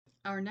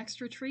Our next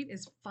retreat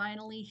is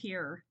finally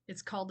here.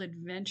 It's called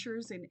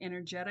Adventures in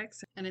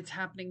Energetics, and it's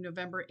happening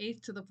November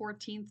 8th to the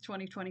 14th,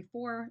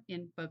 2024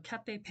 in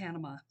Boquete,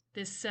 Panama.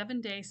 This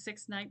 7-day,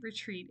 6-night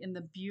retreat in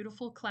the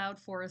beautiful cloud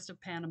forest of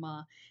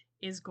Panama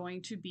is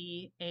going to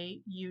be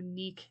a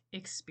unique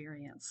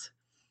experience.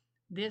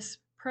 This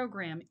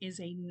program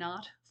is a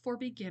not for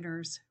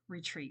beginners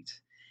retreat.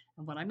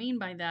 And what I mean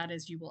by that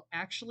is you will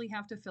actually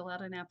have to fill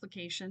out an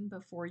application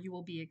before you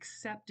will be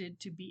accepted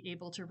to be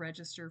able to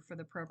register for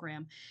the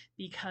program,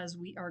 because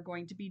we are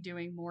going to be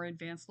doing more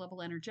advanced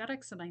level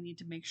energetics, and I need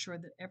to make sure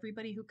that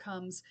everybody who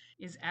comes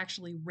is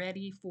actually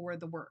ready for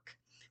the work.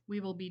 We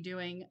will be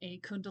doing a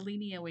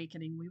Kundalini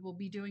awakening. We will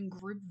be doing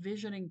group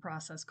visioning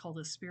process called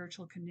a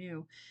spiritual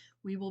canoe.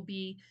 We will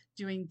be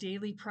doing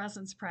daily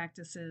presence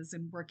practices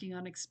and working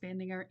on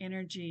expanding our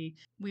energy.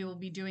 We will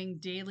be doing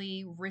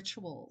daily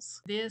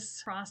rituals.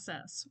 This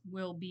process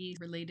will be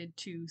related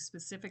to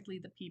specifically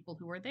the people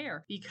who are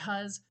there,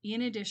 because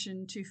in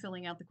addition to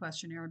filling out the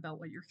questionnaire about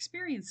what your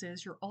experience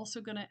is, you're also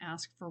going to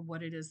ask for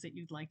what it is that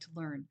you'd like to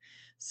learn.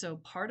 So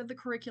part of the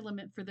curriculum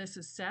for this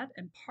is set,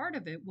 and part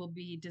of it will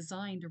be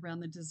designed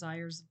around the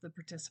desires of the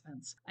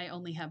participants. I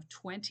only have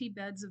 20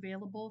 beds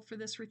available for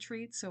this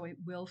retreat, so it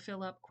will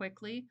fill up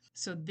quickly.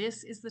 So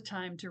this is the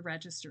time to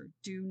register.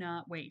 Do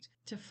not wait.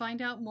 To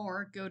find out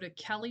more, go to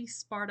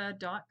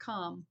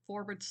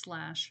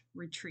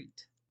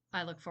kellysparta.com/retreat.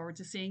 I look forward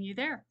to seeing you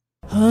there.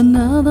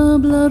 Another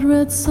blood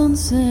red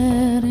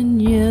sunset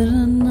and yet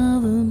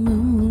another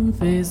moon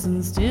phase,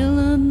 and still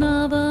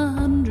another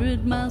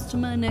 100 miles to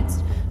my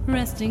next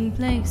resting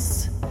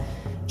place.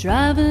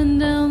 Driving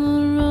down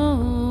the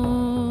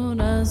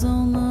road, eyes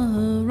on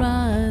the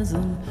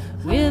horizon.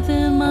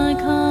 Within my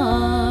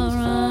car,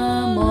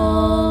 I'm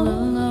all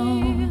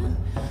alone,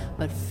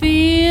 but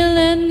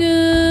feeling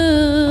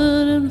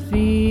good and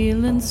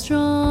feeling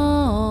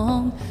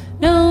strong,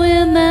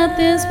 knowing that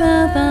this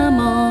path I'm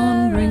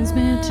on brings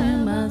me to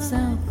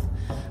myself.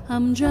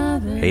 I'm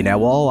driving. Hey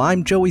now all,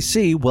 I'm Joey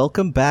C.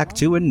 Welcome back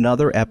to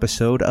another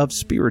episode of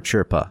Spirit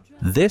Sherpa.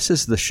 This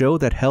is the show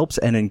that helps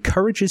and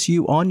encourages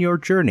you on your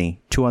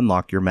journey to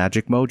unlock your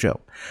magic mojo.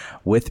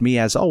 With me,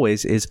 as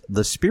always, is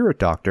the Spirit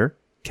Doctor,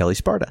 Kelly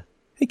Sparta.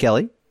 Hey,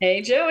 Kelly.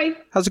 Hey, Joey.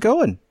 How's it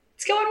going?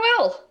 It's going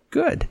well.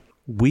 Good.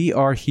 We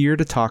are here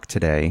to talk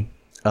today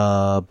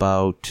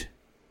about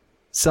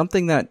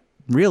something that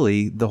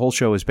really the whole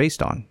show is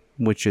based on,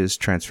 which is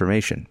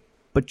transformation.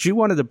 But you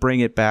wanted to bring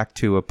it back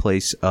to a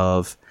place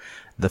of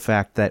the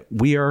fact that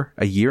we are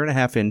a year and a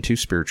half into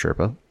Spirit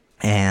Sherpa,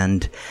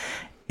 and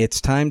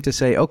it's time to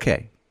say,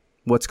 okay,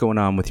 what's going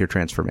on with your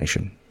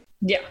transformation?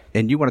 Yeah.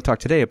 And you want to talk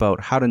today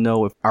about how to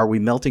know if are we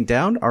melting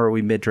down or are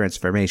we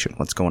mid-transformation?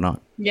 What's going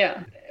on?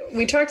 Yeah.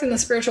 We talked in the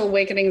Spiritual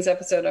Awakenings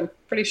episode, I'm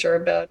pretty sure,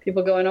 about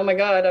people going, oh my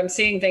God, I'm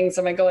seeing things.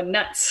 Am I going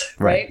nuts?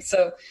 Right?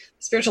 So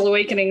Spiritual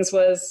Awakenings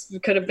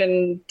could have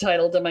been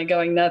titled, Am I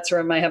Going Nuts or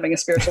Am I Having a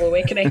Spiritual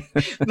Awakening?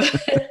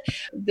 But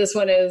this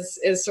one is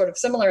sort of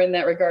similar in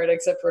that regard,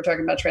 except we're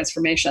talking about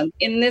transformation.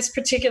 In this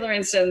particular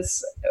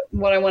instance,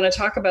 what I want to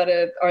talk about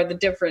are the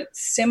different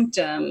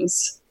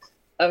symptoms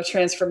of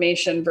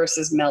transformation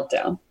versus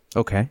meltdown.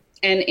 Okay.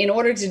 And in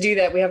order to do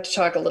that, we have to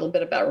talk a little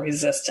bit about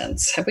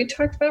resistance. Have we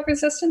talked about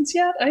resistance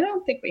yet? I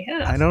don't think we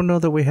have. I don't know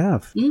that we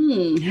have.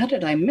 How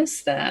did I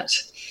miss that?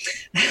 So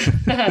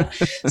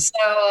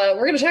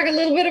we're going to talk a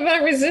little bit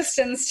about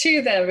resistance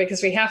too then,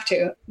 because we have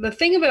to. The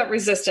thing about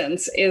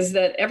resistance is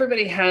that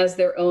everybody has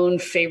their own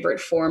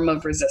favorite form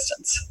of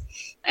resistance.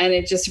 And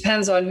it just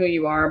depends on who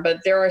you are,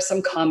 but there are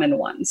some common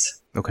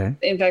ones. Okay.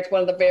 In fact,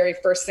 one of the very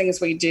first things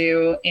we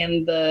do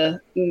in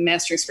the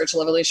Mastering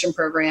Spiritual Evolution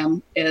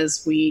program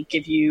is we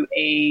give you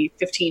a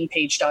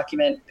 15-page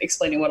document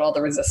explaining what all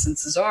the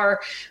resistances are.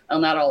 Well,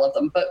 not all of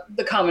them, but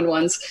the common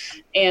ones,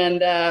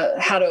 and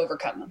how to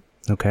overcome them.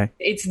 Okay.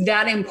 It's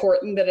that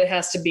important that it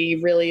has to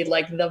be really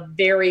like the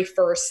very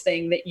first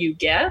thing that you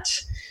get,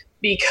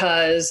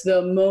 because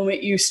the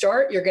moment you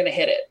start, you're going to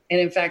hit it.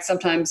 And in fact,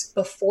 sometimes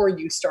before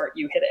you start,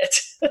 you hit it.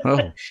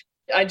 Oh.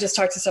 I just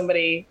talked to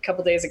somebody a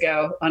couple days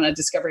ago on a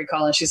discovery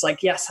call, and she's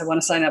like, yes, I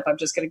want to sign up. I'm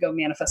just going to go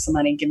manifest the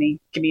money. Give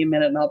me a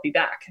minute and I'll be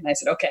back. And I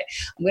said, okay,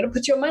 I'm going to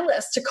put you on my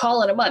list to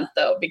call in a month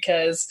though,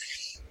 because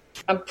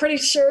I'm pretty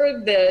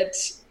sure that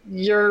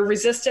your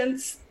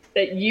resistance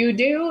that you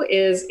do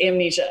is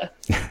amnesia,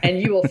 and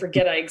you will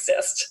forget I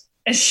exist.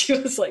 And she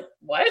was like,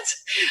 what?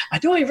 I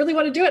know, I really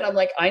want to do it. I'm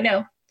like, I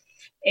know.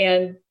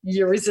 And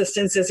your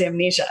resistance is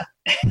amnesia.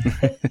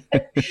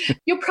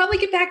 You'll probably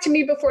get back to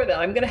me before that.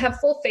 I'm going to have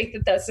full faith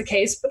that that's the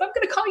case, but I'm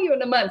going to call you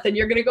in a month and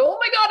you're going to go, oh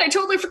my God, I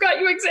totally forgot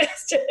you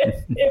existed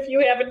if you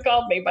haven't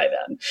called me by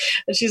then.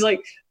 And she's like,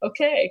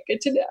 okay,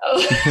 good to know.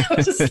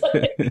 I'm just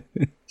like,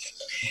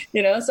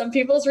 some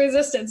people's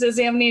resistance is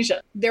amnesia.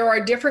 There are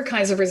different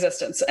kinds of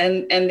resistance,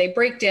 and they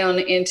break down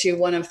into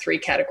one of three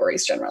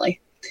categories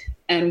generally.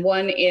 And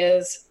one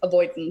is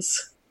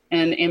avoidance,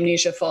 and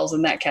amnesia falls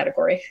in that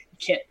category.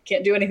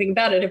 Can't do anything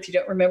about it if you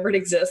don't remember it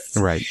exists.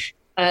 Right.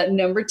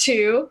 Number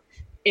two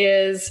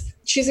is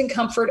choosing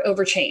comfort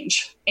over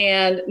change.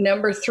 And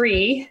number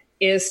three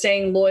is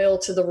staying loyal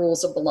to the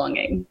rules of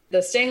belonging.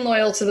 The staying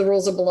loyal to the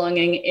rules of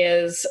belonging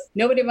is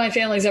nobody in my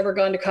family's ever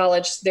gone to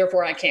college,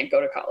 therefore I can't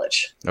go to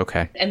college.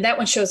 Okay. And that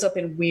one shows up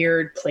in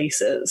weird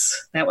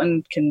places. That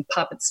one can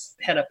pop its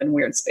head up in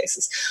weird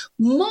spaces.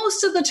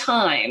 Most of the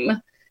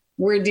time,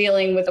 we're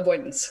dealing with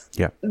avoidance.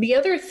 Yeah. The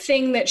other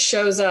thing that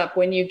shows up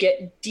when you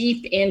get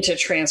deep into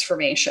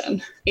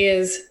transformation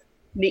is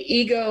the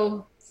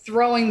ego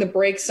throwing the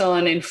brakes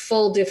on in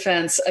full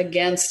defense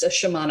against a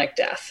shamanic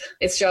death.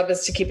 Its job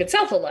is to keep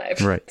itself alive.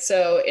 Right.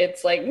 So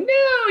it's like, no,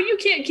 you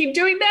can't keep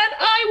doing that.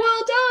 I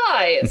will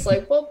die. It's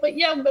like, well,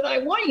 but I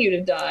want you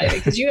to die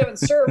because you haven't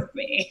served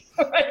me,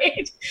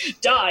 right?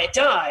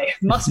 Die,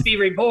 must be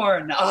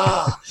reborn.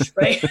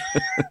 Right?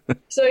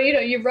 So,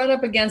 you run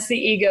up against the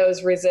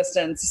ego's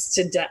resistance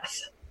to death,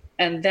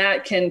 and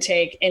that can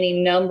take any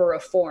number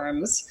of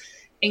forms,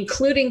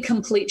 including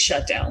complete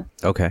shutdown.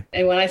 Okay.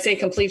 And when I say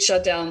complete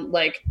shutdown,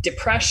 like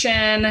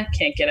depression,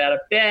 can't get out of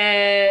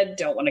bed,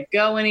 don't want to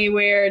go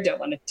anywhere, don't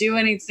want to do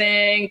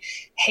anything,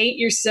 hate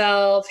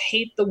yourself,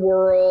 hate the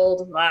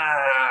world.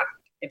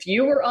 If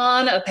you were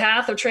on a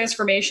path of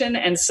transformation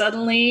and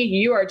suddenly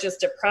you are just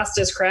depressed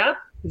as crap,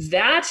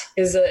 that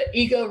is an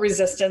ego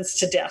resistance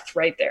to death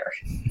right there.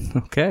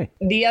 Okay.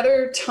 The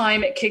other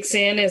time it kicks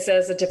in is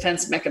as a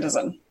defense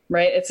mechanism.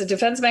 Right? It's a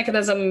defense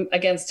mechanism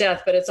against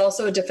death, but it's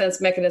also a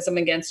defense mechanism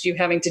against you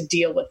having to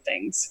deal with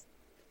things.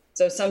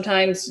 So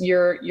sometimes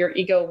your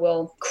ego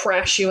will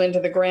crash you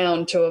into the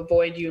ground to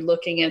avoid you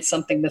looking at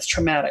something that's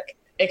traumatic.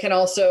 It can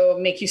also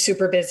make you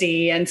super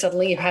busy and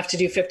suddenly you have to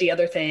do 50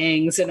 other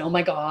things. And oh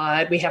my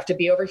God, we have to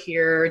be over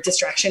here.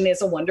 Distraction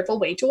is a wonderful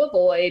way to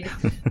avoid,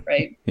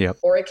 right? Yep.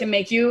 Or it can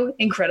make you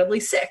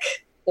incredibly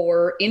sick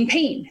or in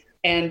pain,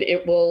 and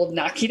it will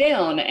knock you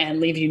down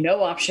and leave you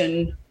no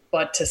option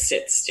but to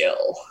sit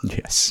still.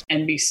 Yes.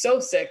 And be so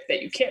sick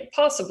that you can't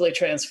possibly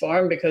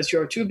transform because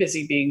you're too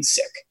busy being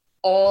sick.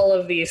 All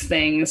of these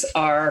things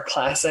are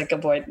classic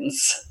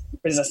avoidance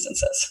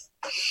resistances.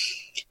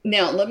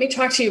 Now, let me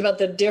talk to you about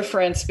the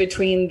difference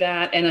between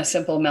that and a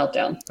simple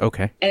meltdown.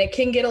 Okay. And it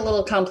can get a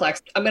little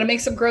complex. I'm going to make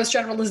some gross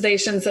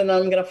generalizations and then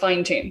I'm going to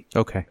fine tune.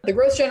 Okay. The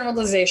gross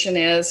generalization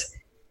is,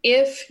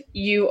 if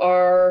you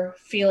are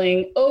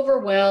feeling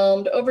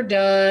overwhelmed,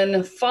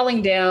 overdone,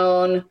 falling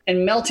down,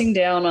 and melting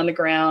down on the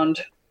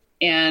ground,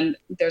 and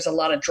there's a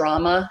lot of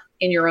drama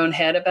in your own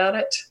head about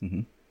it,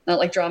 not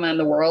like drama in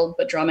the world,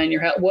 but drama in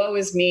your head. Woe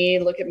is me,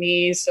 look at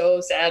me,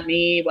 so sad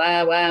me,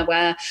 wah, wah,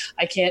 wah,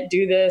 I can't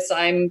do this,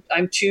 I'm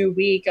too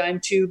weak, I'm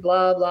too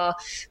blah, blah.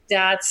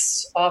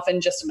 That's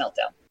often just a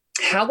meltdown.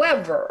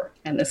 However,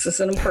 and this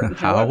is an important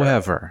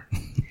however,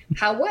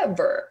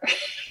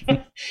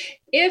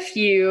 if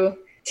you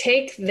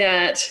take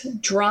that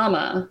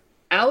drama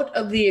out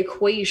of the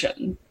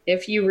equation,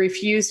 if you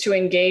refuse to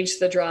engage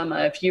the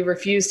drama, if you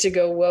refuse to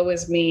go, woe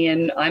is me,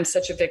 and I'm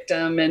such a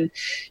victim, and,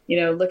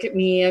 look at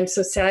me, I'm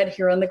so sad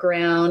here on the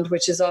ground,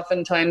 which is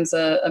oftentimes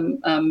a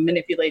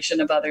manipulation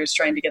of others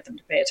trying to get them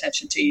to pay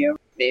attention to you.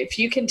 If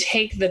you can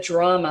take the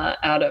drama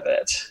out of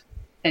it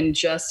and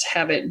just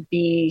have it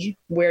be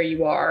where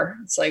you are,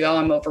 it's like, oh,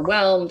 I'm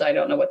overwhelmed, I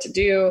don't know what to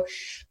do.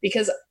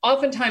 Because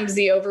oftentimes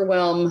the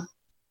overwhelm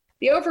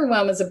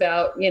is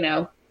about,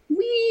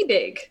 wee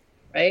big,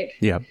 right?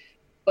 Yeah.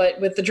 But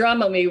with the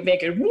drama, we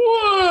make it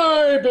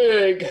way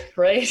big,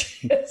 right?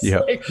 It's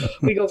like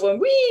we go from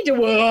wee to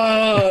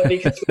wah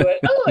because we went,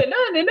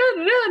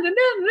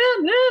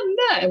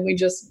 and we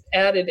just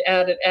added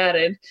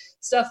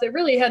stuff that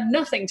really had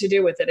nothing to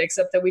do with it,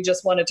 except that we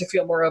just wanted to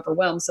feel more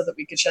overwhelmed so that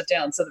we could shut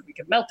down, so that we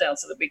could melt down,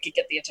 so that we could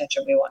get the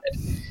attention we wanted,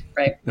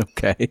 right?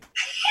 Okay.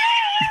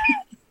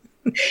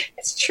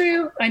 It's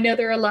true. I know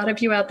there are a lot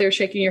of you out there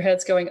shaking your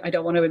heads going, I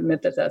don't want to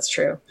admit that that's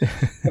true.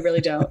 I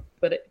really don't,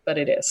 but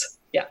it is.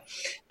 Yeah.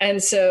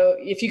 And so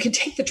if you can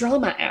take the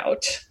drama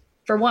out,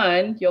 for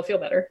one, you'll feel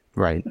better.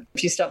 Right.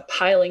 If you stop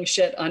piling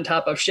shit on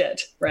top of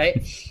shit,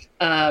 right?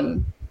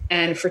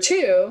 And for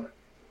two,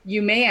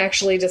 you may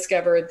actually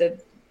discover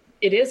that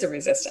it is a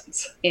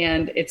resistance,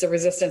 and it's a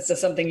resistance to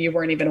something you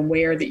weren't even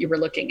aware that you were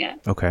looking at.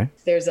 Okay.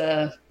 There's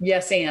a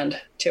yes and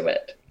to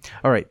it.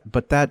 All right.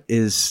 But that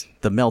is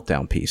the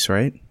meltdown piece,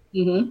 right?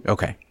 Mm-hmm.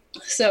 Okay.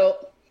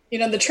 So,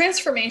 the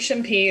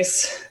transformation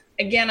piece,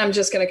 again, I'm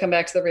just going to come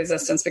back to the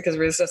resistance because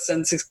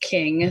resistance is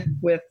king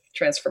with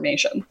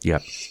transformation. Yeah.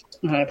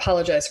 I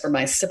apologize for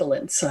my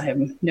sibilance.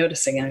 I'm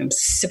noticing I'm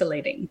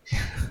sibilating.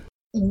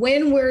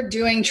 When we're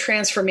doing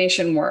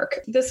transformation work,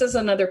 this is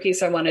another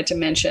piece I wanted to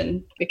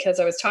mention because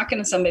I was talking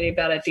to somebody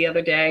about it the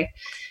other day,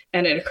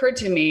 and it occurred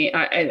to me,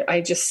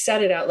 I just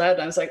said it out loud,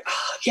 and I was like,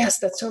 oh, yes,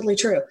 that's totally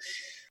true.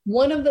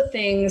 One of the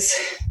things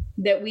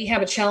that we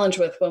have a challenge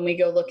with when we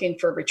go looking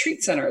for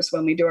retreat centers,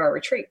 when we do our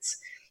retreats,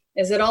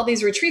 is that all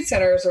these retreat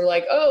centers are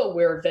like, oh,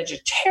 we're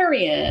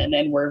vegetarian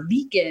and we're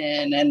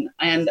vegan.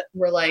 And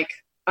we're like,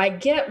 I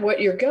get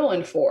what you're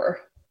going for,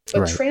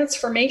 but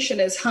transformation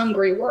is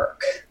hungry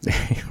work.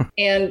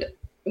 And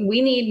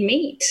we need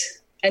meat,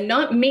 and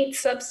not meat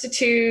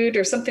substitute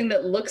or something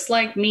that looks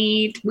like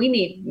meat. We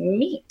need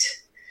meat.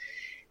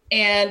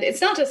 And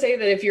it's not to say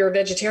that if you're a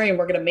vegetarian,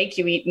 we're going to make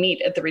you eat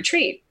meat at the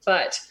retreat.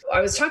 But I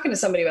was talking to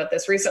somebody about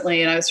this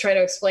recently, and I was trying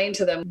to explain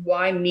to them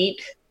why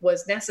meat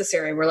was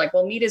necessary. We're like,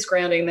 well, meat is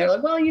grounding. They're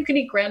like, well, you can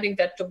eat grounding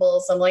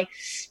vegetables. I'm like,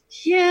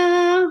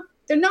 yeah,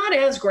 they're not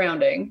as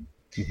grounding.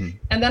 Mm-hmm.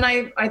 And then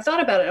I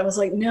thought about it. I was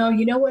like, no,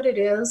 you know what it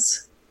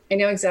is? I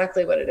know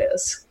exactly what it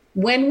is.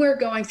 When we're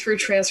going through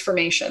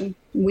transformation,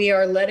 we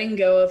are letting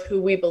go of who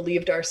we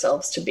believed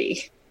ourselves to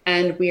be.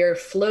 And we are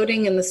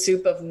floating in the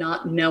soup of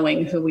not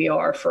knowing who we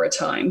are for a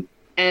time.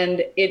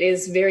 And it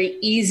is very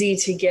easy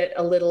to get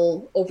a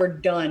little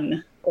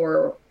overdone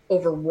or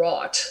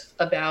overwrought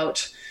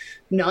about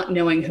not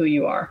knowing who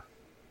you are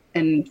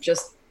and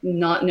just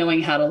not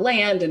knowing how to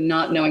land and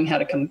not knowing how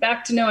to come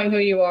back to knowing who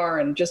you are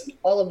and just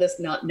all of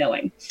this not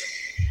knowing.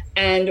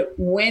 And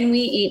when we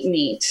eat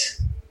meat,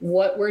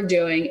 what we're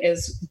doing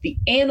is the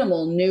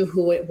animal knew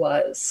who it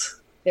was.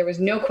 There was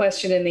no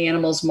question in the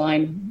animal's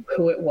mind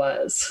who it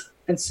was.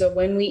 And so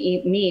when we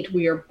eat meat,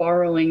 we are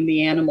borrowing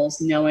the animal's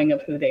knowing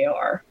of who they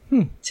are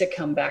to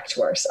come back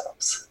to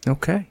ourselves.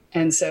 Okay.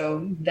 And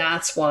so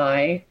that's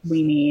why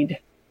we need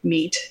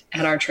meat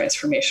at our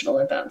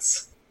transformational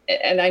events.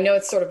 And I know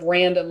it's sort of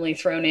randomly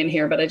thrown in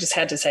here, but I just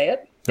had to say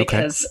it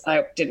because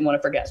I didn't want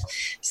to forget.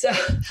 So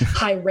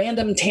high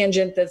random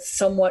tangent that's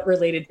somewhat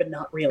related, but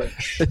not really.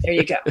 There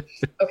you go.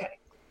 Okay.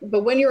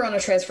 But when you're on a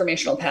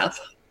transformational path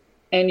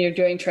and you're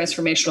doing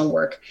transformational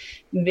work,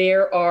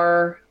 there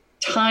are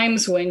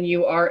times when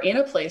you are in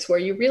a place where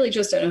you really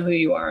just don't know who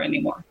you are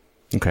anymore.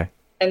 Okay.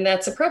 And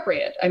that's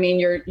appropriate. I mean,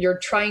 you're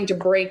trying to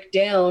break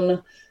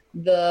down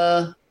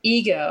the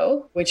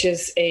ego, which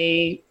is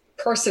a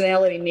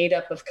personality made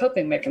up of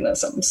coping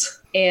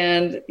mechanisms.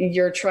 And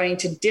you're trying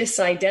to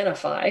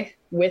disidentify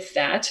with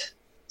that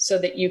so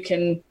that you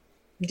can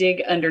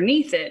dig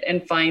underneath it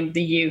and find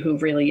the you who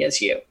really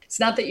is you. It's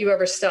not that you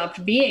ever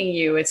stopped being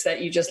you. It's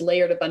that you just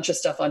layered a bunch of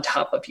stuff on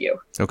top of you.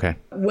 Okay.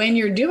 When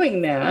you're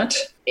doing that,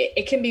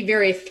 it can be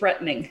very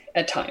threatening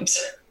at times.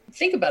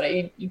 Think about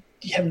it. You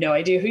have no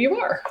idea who you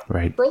are.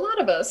 Right. For a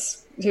lot of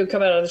us who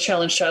come out of a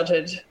challenged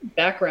childhood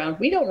background,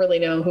 we don't really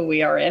know who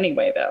we are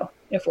anyway, though,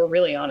 if we're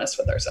really honest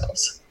with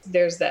ourselves.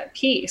 There's that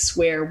piece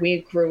where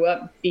we grew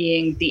up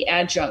being the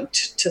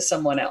adjunct to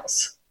someone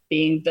else,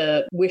 being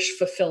the wish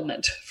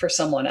fulfillment for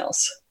someone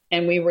else.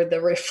 And we were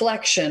the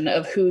reflection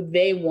of who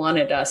they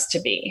wanted us to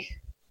be.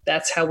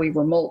 That's how we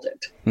were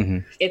molded. Mm-hmm.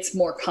 It's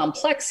more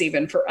complex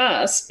even for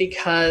us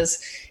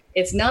because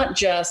it's not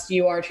just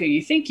you aren't who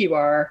you think you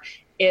are.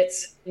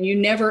 It's you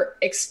never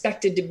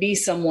expected to be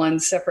someone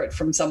separate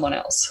from someone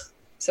else.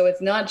 So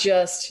it's not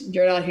just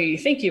you're not who you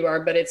think you are,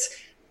 but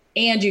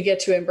and you get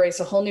to embrace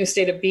a whole new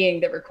state of being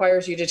that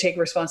requires you to take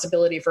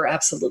responsibility for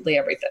absolutely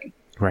everything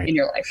in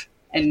your life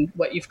and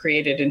what you've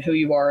created and who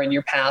you are and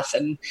your path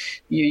and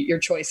your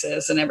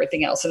choices and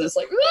everything else. And it's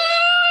like, really?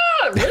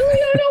 I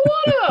don't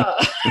wanna.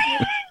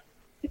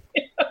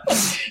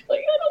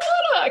 Like, I don't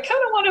wanna. I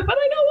kind of wanna, but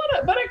I don't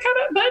wanna. But I kind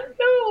of, but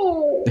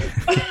no.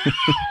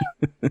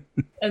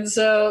 And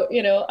so,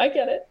 I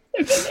get it.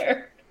 I've been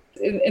there.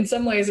 In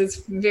some ways, it's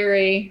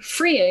very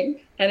freeing.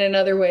 And in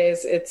other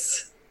ways,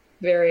 it's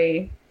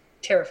very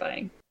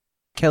terrifying.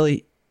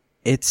 Kelly,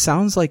 it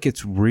sounds like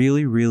it's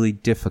really, really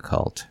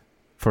difficult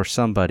for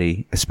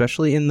somebody,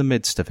 especially in the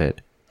midst of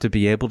it, to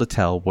be able to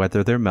tell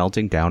whether they're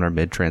melting down or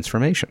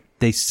mid-transformation.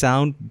 They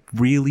sound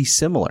really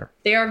similar.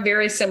 They are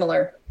very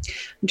similar.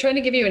 I'm trying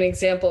to give you an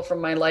example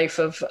from my life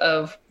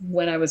of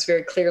when I was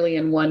very clearly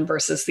in one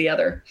versus the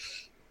other.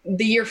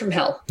 The year from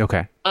hell.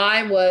 Okay.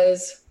 I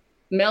was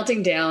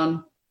melting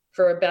down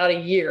for about a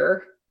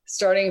year,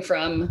 starting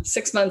from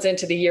 6 months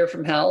into the year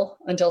from hell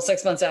until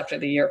 6 months after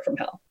the year from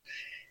hell.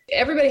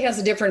 Everybody has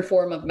a different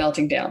form of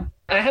melting down.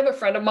 I have a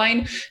friend of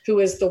mine who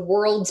is the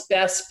world's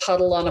best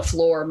puddle on a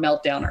floor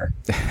meltdowner.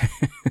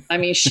 I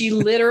mean, she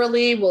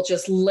literally will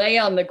just lay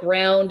on the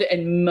ground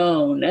and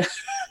moan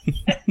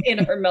in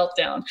her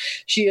meltdown.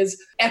 She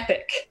is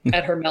epic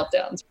at her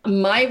meltdowns.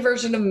 My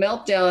version of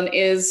meltdown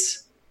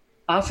is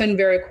often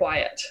very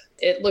quiet.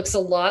 It looks a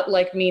lot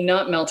like me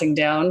not melting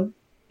down,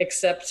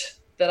 except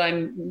that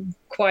I'm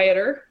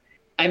quieter.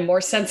 I'm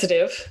more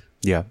sensitive.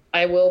 Yeah.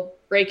 I will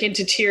break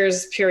into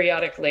tears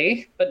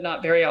periodically, but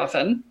not very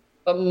often,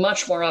 but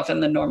much more often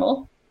than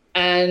normal.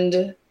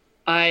 And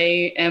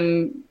I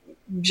am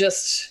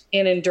just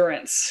in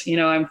endurance.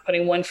 I'm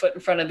putting one foot in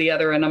front of the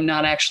other and I'm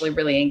not actually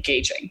really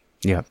engaging.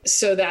 Yeah.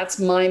 So that's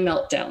my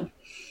meltdown.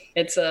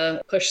 It's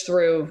a push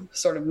through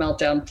sort of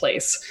meltdown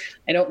place.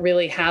 I don't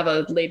really have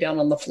a lay down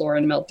on the floor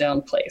and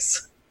meltdown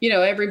place.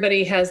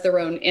 Everybody has their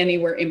own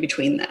anywhere in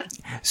between that.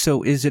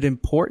 So is it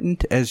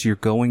important as you're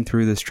going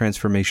through this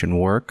transformation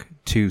work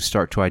to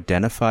start to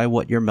identify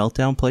what your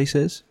meltdown place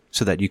is?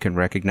 so that you can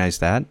recognize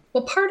that?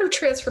 Well, part of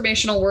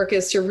transformational work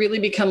is to really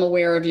become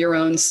aware of your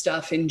own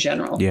stuff in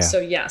general. Yeah. So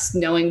yes,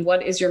 knowing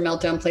what is your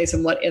meltdown place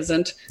and what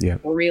isn't,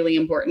 really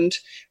important.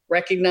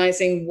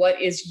 Recognizing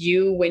what is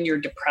you when you're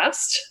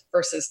depressed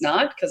versus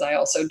not, because I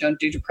also don't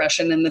do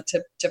depression in the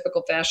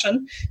typical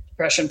fashion.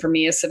 Depression for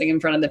me is sitting in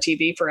front of the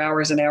TV for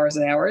hours and hours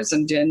and hours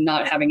and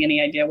not having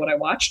any idea what I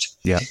watched.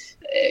 Yeah.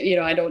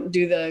 I don't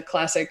do the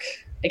classic,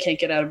 I can't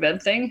get out of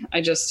bed thing.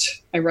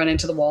 I run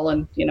into the wall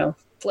and,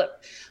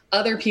 flip.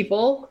 Other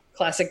people,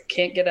 classic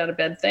can't get out of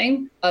bed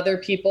thing. Other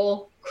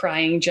people,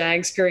 crying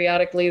jags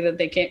periodically that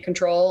they can't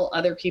control.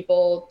 Other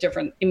people,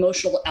 different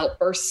emotional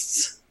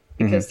outbursts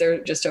because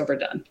they're just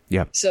overdone.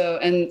 Yeah. So,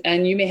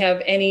 and you may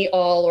have any,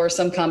 all, or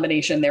some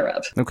combination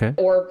thereof. Okay.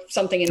 Or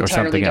something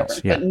entirely different.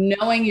 Else, yeah. But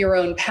knowing your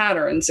own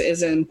patterns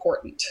is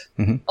important.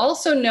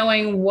 Also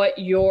knowing what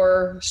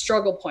your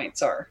struggle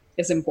points are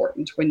is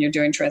important when you're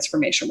doing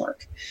transformation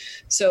work.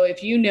 So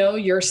if you know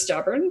you're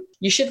stubborn,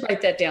 you should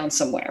write that down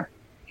somewhere.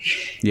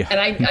 Yeah. And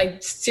I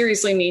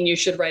seriously mean you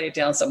should write it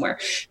down somewhere,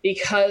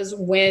 because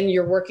when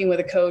you're working with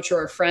a coach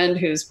or a friend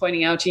who's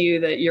pointing out to you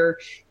that you're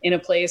in a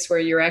place where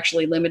you're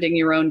actually limiting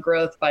your own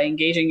growth by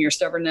engaging your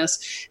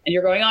stubbornness and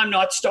you're going, I'm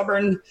not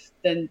stubborn,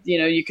 then,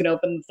 you can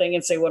open the thing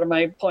and say, what are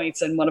my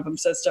points? And one of them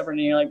says stubborn.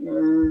 And you're like,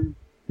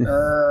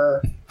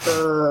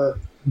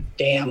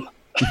 damn.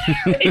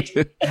 Right?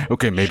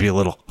 Okay. Maybe a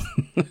little.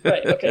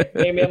 Right. Okay.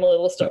 Maybe I'm a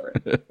little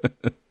stubborn.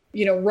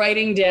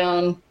 Writing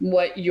down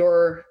what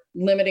your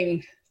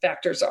limiting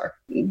factors are.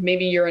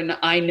 Maybe you're an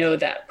I know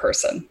that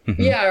person.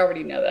 Yeah, I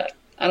already know that.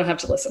 I don't have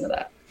to listen to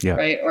that. Yeah.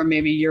 Right. Or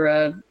maybe you're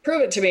a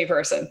prove it to me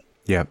person.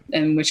 Yeah.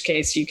 In which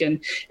case you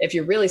can, if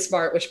you're really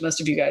smart, which most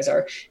of you guys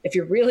are, if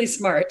you're really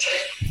smart,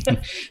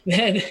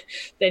 then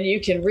you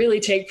can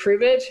really take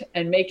prove it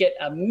and make it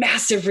a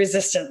massive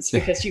resistance,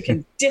 because you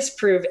can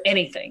disprove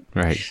anything.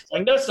 Right.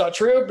 Like, that's not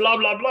true, blah,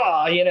 blah,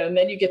 blah, and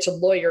then you get to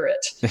lawyer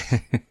it.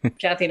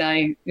 Kathy and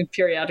I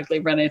periodically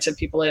run into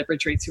people at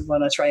retreats who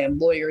want to try and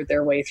lawyer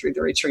their way through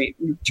the retreat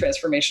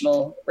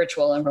transformational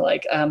ritual. And we're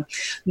like,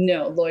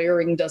 no,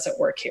 lawyering doesn't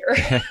work here.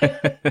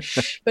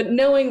 But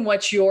knowing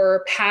what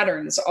your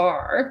patterns are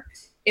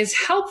is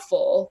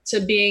helpful to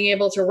being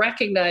able to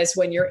recognize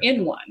when you're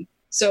in one.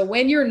 So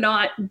when you're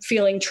not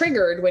feeling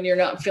triggered, when you're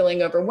not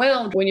feeling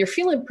overwhelmed, when you're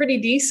feeling pretty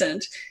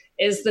decent,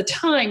 is the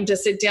time to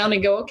sit down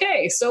and go,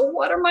 okay, so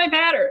what are my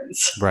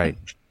patterns? Right.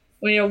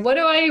 What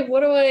do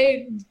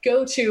I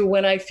go to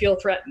when I feel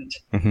threatened?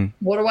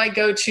 What do I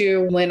go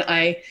to when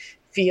I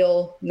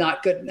feel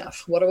not good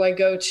enough? What do I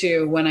go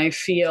to when I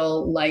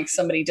feel like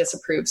somebody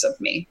disapproves of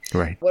me?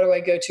 Right. What do I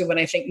go to when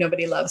I think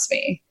nobody loves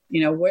me?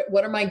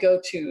 What are my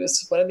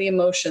go-tos? What are the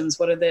emotions?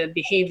 What are the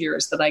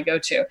behaviors that I go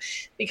to?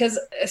 Because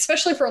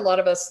especially for a lot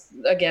of us,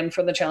 again,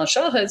 from the challenged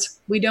childhoods,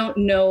 we don't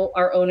know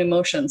our own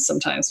emotions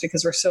sometimes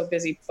because we're so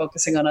busy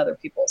focusing on other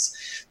people's.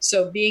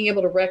 So being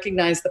able to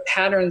recognize the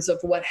patterns of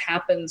what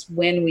happens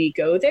when we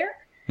go there,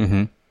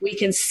 we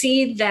can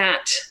see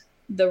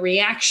the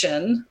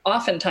reaction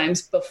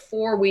oftentimes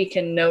before we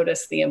can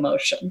notice the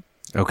emotion.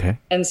 Okay.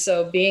 And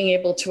so being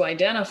able to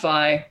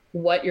identify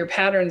what your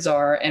patterns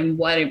are and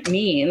what it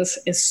means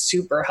is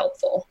super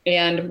helpful.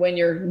 And when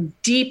you're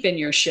deep in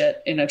your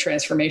shit in a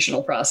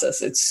transformational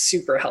process, it's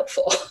super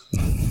helpful.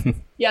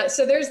 Yeah.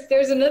 So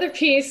there's another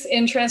piece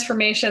in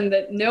transformation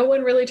that no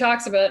one really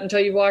talks about until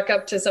you walk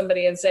up to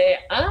somebody and say,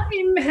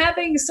 I'm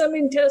having some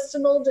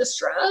intestinal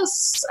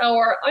distress,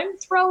 or I'm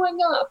throwing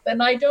up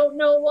and I don't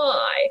know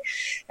why.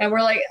 And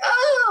we're like,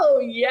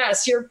 oh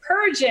yes, you're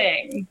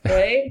purging,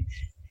 right?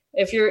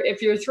 If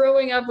you're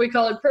throwing up, we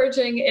call it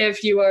purging.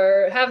 If you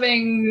are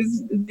having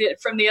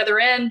from the other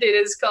end, it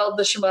is called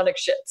the shamanic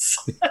shits.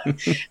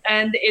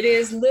 And it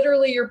is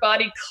literally your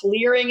body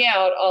clearing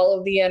out all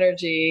of the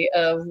energy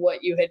of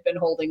what you had been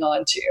holding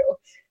on to.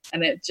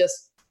 And it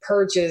just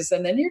purges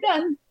and then you're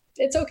done.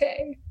 It's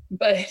okay.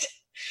 But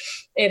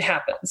it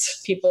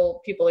happens.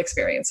 People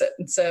experience it.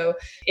 And so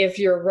if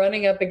you're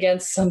running up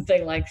against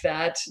something like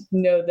that,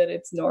 know that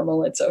it's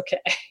normal. It's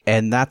okay.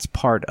 And that's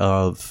part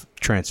of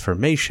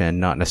transformation,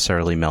 not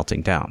necessarily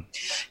melting down.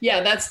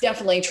 Yeah, that's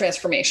definitely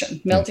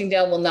transformation. Melting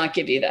down will not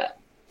give you that.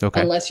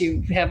 Okay. Unless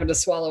you happen to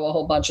swallow a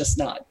whole bunch of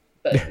snot.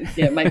 But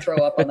it might throw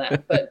up on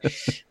that. But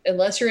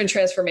unless you're in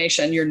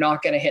transformation, you're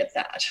not going to hit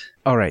that.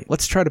 All right.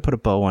 Let's try to put a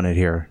bow on it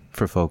here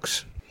for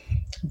folks.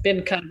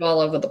 Been kind of all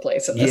over the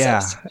place in this.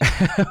 Yeah.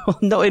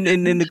 No, in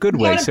a good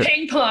way. Kind of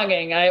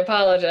ping-ponging. I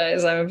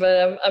apologize.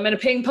 I'm in a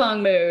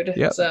ping-pong mood.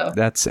 Yeah, so.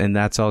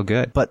 That's all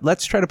good. But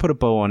let's try to put a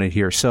bow on it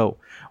here. So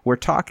we're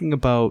talking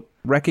about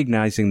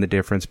recognizing the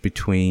difference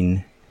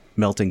between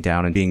melting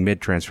down and being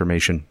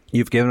mid-transformation.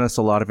 You've given us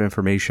a lot of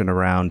information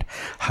around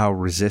how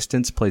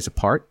resistance plays a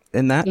part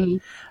in that,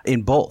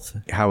 in both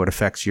how it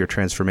affects your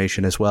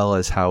transformation as well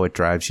as how it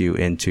drives you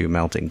into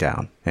melting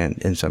down, and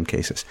in some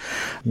cases.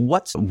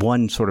 What's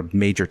one sort of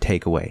major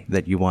takeaway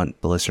that you want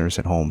the listeners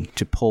at home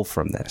to pull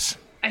from this?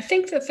 I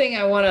think the thing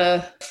I want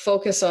to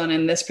focus on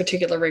in this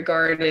particular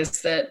regard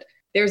is that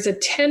there's a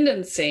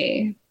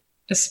tendency,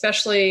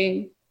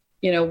 especially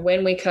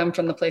when we come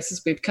from the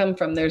places we've come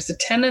from, there's a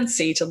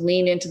tendency to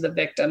lean into the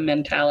victim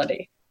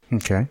mentality.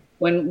 Okay.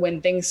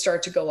 When things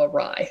start to go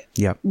awry.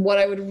 Yep. What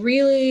I would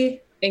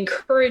really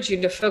encourage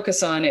you to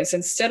focus on is,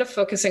 instead of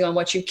focusing on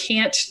what you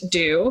can't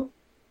do,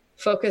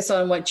 focus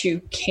on what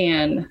you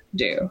can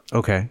do.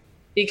 Okay.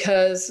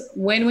 Because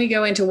when we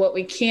go into what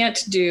we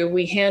can't do,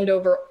 we hand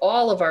over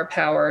all of our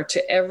power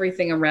to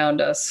everything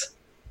around us,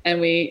 and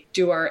we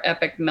do our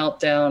epic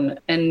meltdown,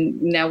 and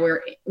now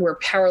we're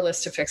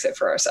powerless to fix it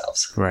for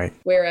ourselves. Right.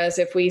 Whereas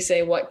if we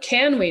say, what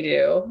can we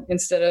do,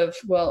 instead of,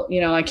 well,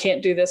 I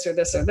can't do this or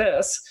this or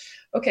this.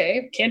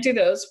 Okay, can't do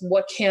those.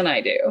 What can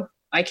I do?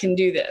 I can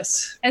do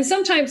this. And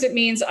sometimes it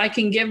means I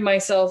can give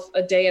myself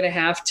a day and a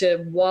half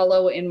to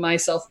wallow in my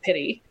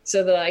self-pity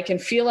so that I can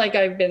feel like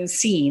I've been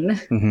seen.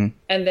 Mm-hmm.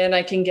 And then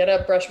I can get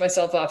up, brush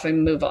myself off,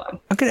 and move on.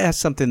 I'm going to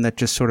ask something that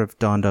just sort of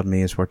dawned on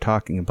me as we're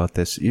talking about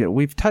this.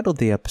 We've titled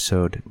the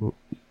episode,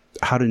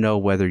 How to Know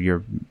Whether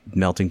You're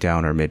Melting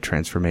Down or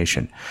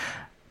Mid-Transformation.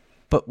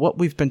 But what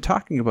we've been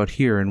talking about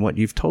here and what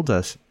you've told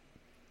us,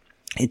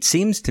 it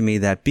seems to me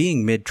that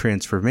being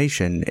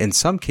mid-transformation in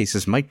some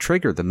cases might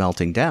trigger the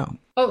melting down.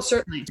 Oh,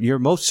 certainly. You're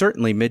most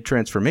certainly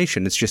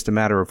mid-transformation. It's just a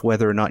matter of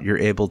whether or not you're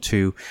able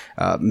to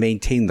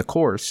maintain the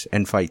course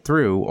and fight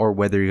through, or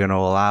whether you're going to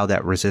allow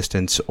that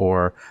resistance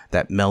or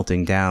that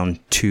melting down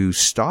to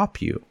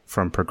stop you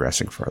from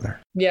progressing further.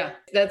 Yeah,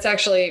 that's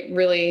actually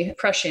really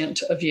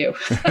prescient of you.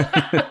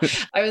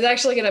 I was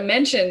actually going to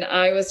mention,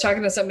 I was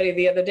talking to somebody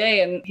the other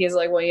day, and he's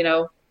like,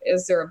 well,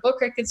 is there a book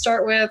I could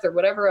start with or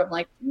whatever? I'm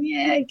like,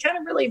 yeah, you kind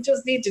of really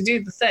just need to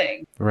do the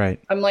thing.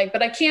 Right. I'm like,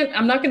 but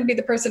I'm not going to be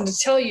the person to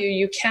tell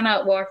you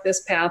cannot walk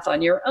this path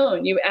on your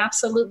own. You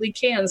absolutely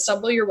can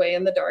stumble your way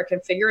in the dark and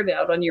figure it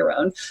out on your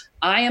own.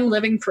 I am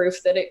living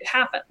proof that it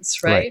happens,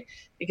 right?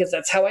 Because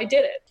that's how I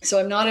did it. So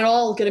I'm not at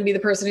all going to be the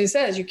person who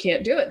says you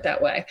can't do it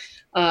that way.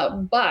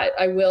 But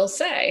I will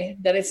say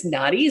that it's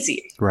not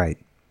easy. Right.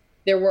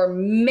 There were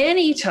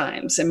many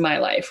times in my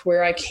life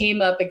where I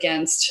came up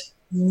against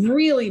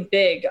really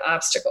big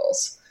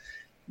obstacles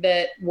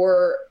that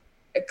were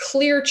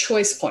clear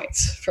choice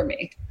points for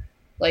me.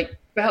 Like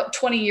about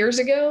 20 years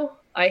ago,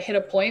 I hit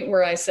a point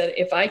where I said,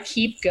 if I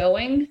keep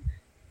going,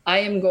 I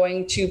am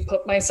going to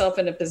put myself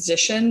in a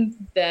position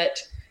that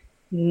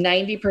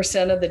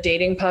 90% of the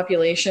dating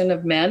population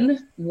of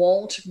men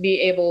won't be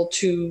able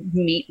to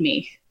meet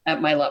me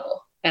at my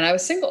level. And I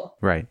was single.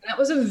 Right. That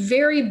was a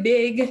very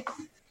big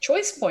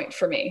choice point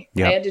for me.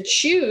 Yep. I had to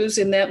choose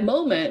in that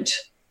moment.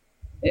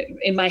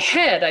 In my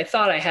head, I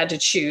thought I had to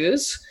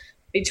choose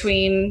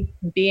between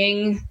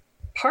being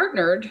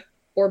partnered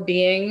or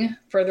being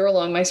further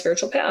along my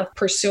spiritual path,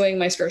 pursuing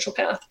my spiritual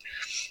path.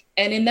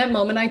 And in that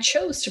moment, I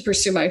chose to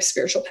pursue my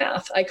spiritual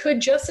path. I could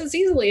just as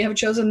easily have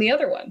chosen the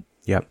other one.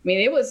 Yep. I mean,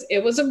 it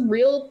was a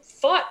real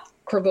thought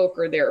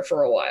provoker there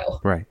for a while.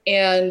 Right.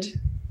 And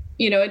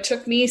it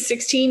took me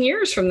 16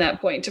 years from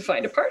that point to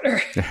find a partner.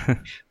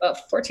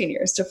 14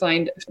 years to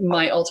find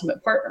my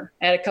ultimate partner.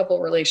 I had a couple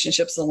of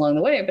relationships along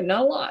the way, but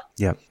not a lot.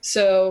 Yep.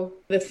 So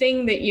the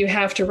thing that you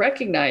have to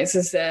recognize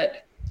is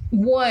that,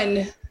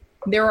 one,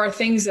 there are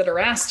things that are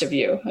asked of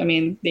you. I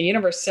mean, the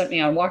universe sent me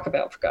on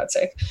walkabout, for God's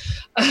sake.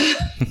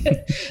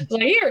 It's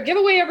like, here, give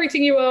away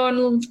everything you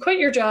own, quit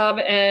your job,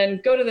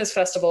 and go to this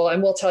festival,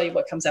 and we'll tell you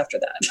what comes after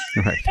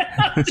that. Right.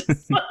 I'm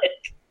just like,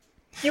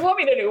 you want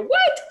me to do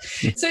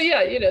what? So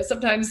yeah,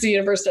 sometimes the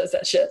universe does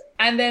that shit.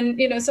 And then,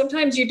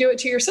 sometimes you do it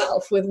to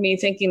yourself, with me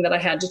thinking that I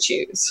had to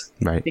choose.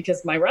 Right.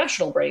 Because my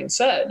rational brain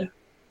said,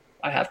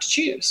 I have to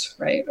choose,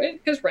 right?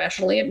 Because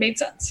rationally it made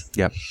sense.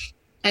 Yep.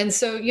 And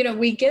so,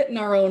 we get in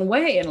our own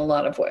way in a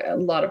lot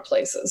of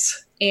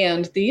places.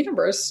 And the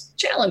universe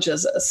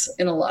challenges us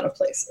in a lot of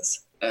places.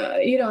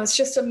 It's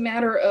just a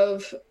matter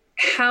of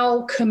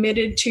how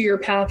committed to your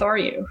path are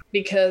you?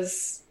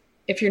 Because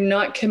if you're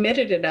not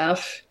committed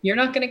enough, you're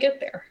not going to get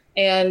there.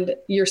 And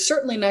you're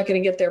certainly not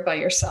going to get there by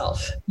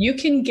yourself. You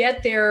can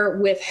get there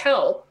with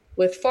help,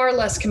 with far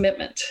less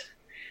commitment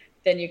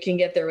than you can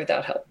get there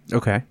without help.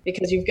 Okay.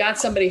 Because you've got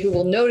somebody who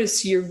will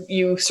notice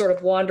you sort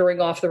of wandering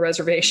off the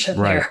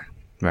reservation there.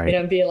 Right.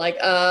 And being like,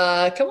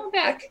 come on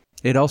back.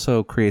 It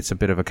also creates a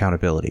bit of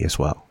accountability as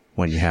well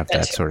when you have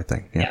that sort of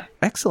thing. Yeah.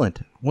 Excellent.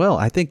 Well,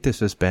 I think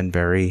this has been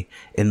very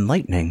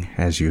enlightening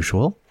as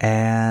usual.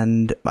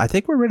 And I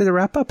think we're ready to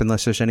wrap up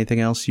unless there's anything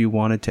else you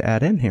wanted to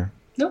add in here.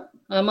 Nope.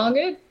 I'm all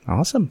good.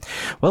 Awesome.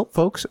 Well,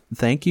 folks,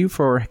 thank you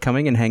for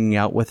coming and hanging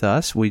out with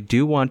us. We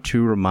do want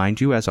to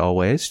remind you, as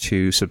always,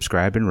 to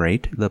subscribe and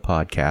rate the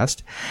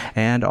podcast,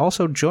 and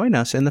also join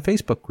us in the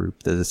Facebook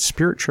group, the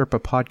Spirit Sherpa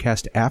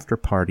Podcast After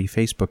Party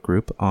Facebook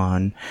group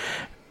on,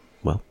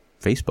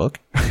 Facebook.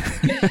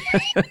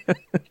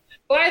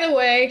 By the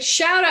way,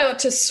 shout out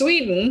to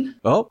Sweden.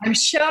 Oh, I'm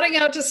shouting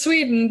out to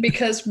Sweden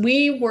because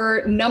we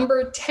were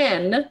number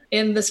 10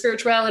 in the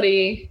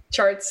spirituality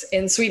charts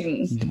in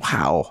Sweden.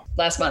 Wow.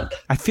 Last month.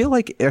 I feel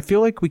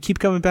like we keep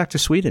coming back to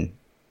Sweden.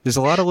 There's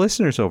a lot of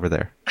listeners over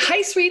there.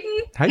 Hi,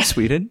 Sweden. Hi,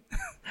 Sweden.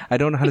 I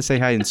don't know how to say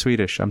hi in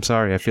Swedish. I'm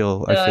sorry. I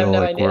feel I have no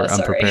like idea. we're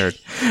Sorry. unprepared.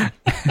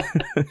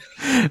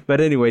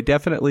 But anyway,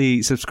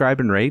 definitely subscribe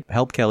and rate.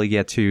 Help Kelly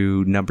get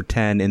to number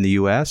 10 in the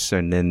US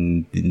and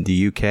in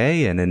the UK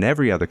and in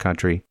every other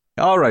country.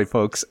 All right,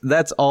 folks,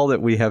 that's all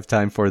that we have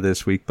time for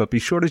this week, but be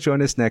sure to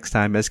join us next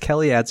time as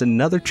Kelly adds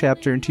another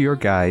chapter into your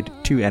guide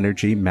to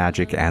energy,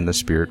 magic, and the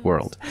spirit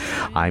world.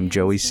 I'm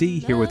Joey C.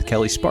 here with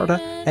Kelly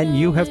Sparta, and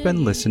you have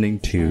been listening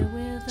to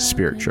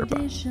Spirit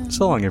Sherpa.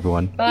 So long,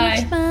 everyone.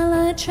 Bye. While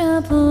I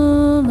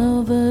travel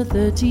over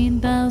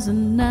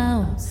 13,000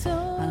 now,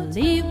 I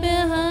leave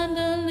behind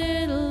a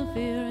little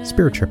fear.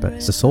 Spirit Sherpa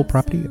is the sole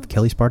property of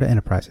Kelly Sparta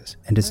Enterprises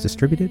and is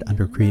distributed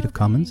under Creative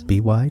Commons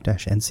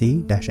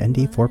BY-NC-ND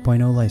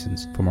 4.0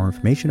 license. For more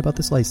information about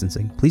this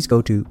licensing, please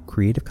go to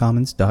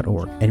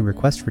creativecommons.org. Any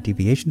requests for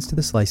deviations to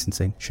this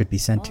licensing should be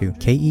sent to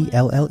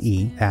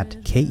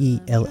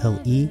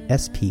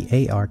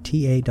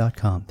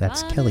KELLE@KELLESPARTA.com.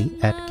 That's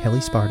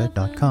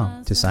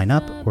Kelly@KellySparta.com. To sign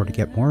up or to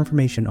get more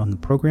information on the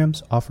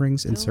programs,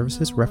 offerings, and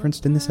services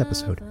referenced in this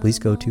episode, please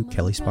go to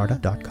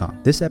KellySparta.com.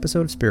 This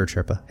episode of Spirit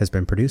Sherpa has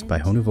been produced by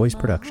Honu Voice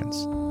Productions.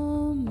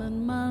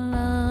 And my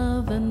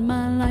love and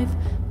my life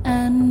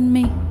and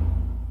me.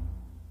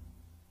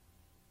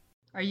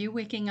 Are you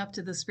waking up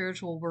to the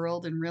spiritual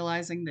world and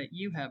realizing that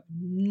you have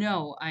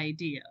no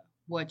idea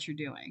what you're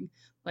doing,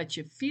 but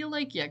you feel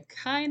like you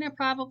kind of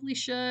probably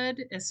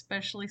should,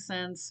 especially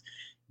since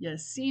you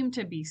seem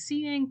to be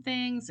seeing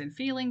things and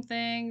feeling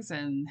things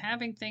and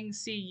having things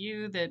see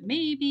you that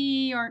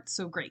maybe aren't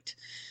so great,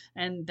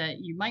 and that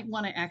you might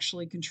want to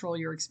actually control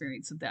your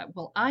experience of that?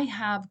 Well, I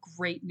have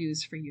great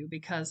news for you,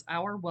 because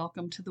our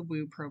Welcome to the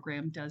Woo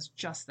program does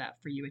just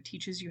that for you. It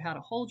teaches you how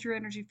to hold your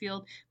energy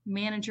field,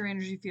 manage your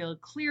energy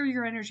field, clear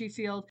your energy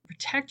field,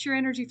 protect your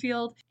energy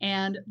field,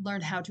 and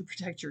learn how to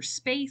protect your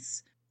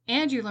space.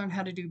 And you learn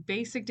how to do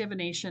basic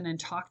divination and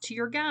talk to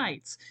your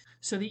guides,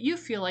 so that you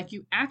feel like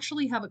you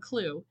actually have a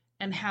clue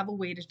and have a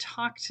way to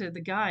talk to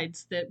the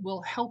guides that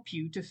will help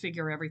you to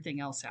figure everything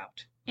else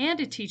out.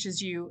 And it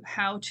teaches you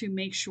how to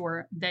make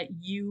sure that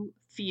you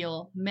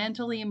feel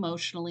mentally,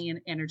 emotionally, and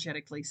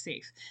energetically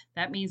safe.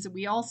 That means that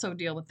we also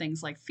deal with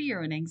things like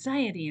fear and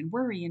anxiety and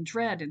worry and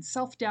dread and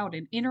self-doubt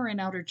and inner and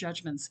outer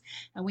judgments.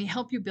 And we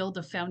help you build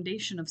a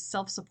foundation of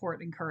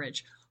self-support and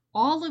courage.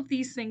 All of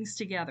these things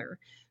together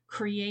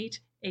create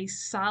a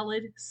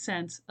solid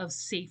sense of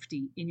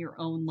safety in your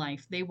own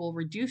life. They will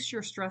reduce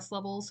your stress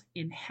levels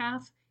in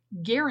half,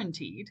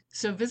 guaranteed.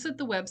 So visit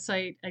the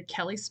website at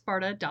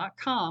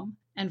kellysparta.com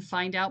and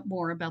find out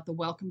more about the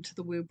Welcome to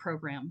the Woo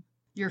program.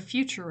 Your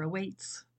future awaits.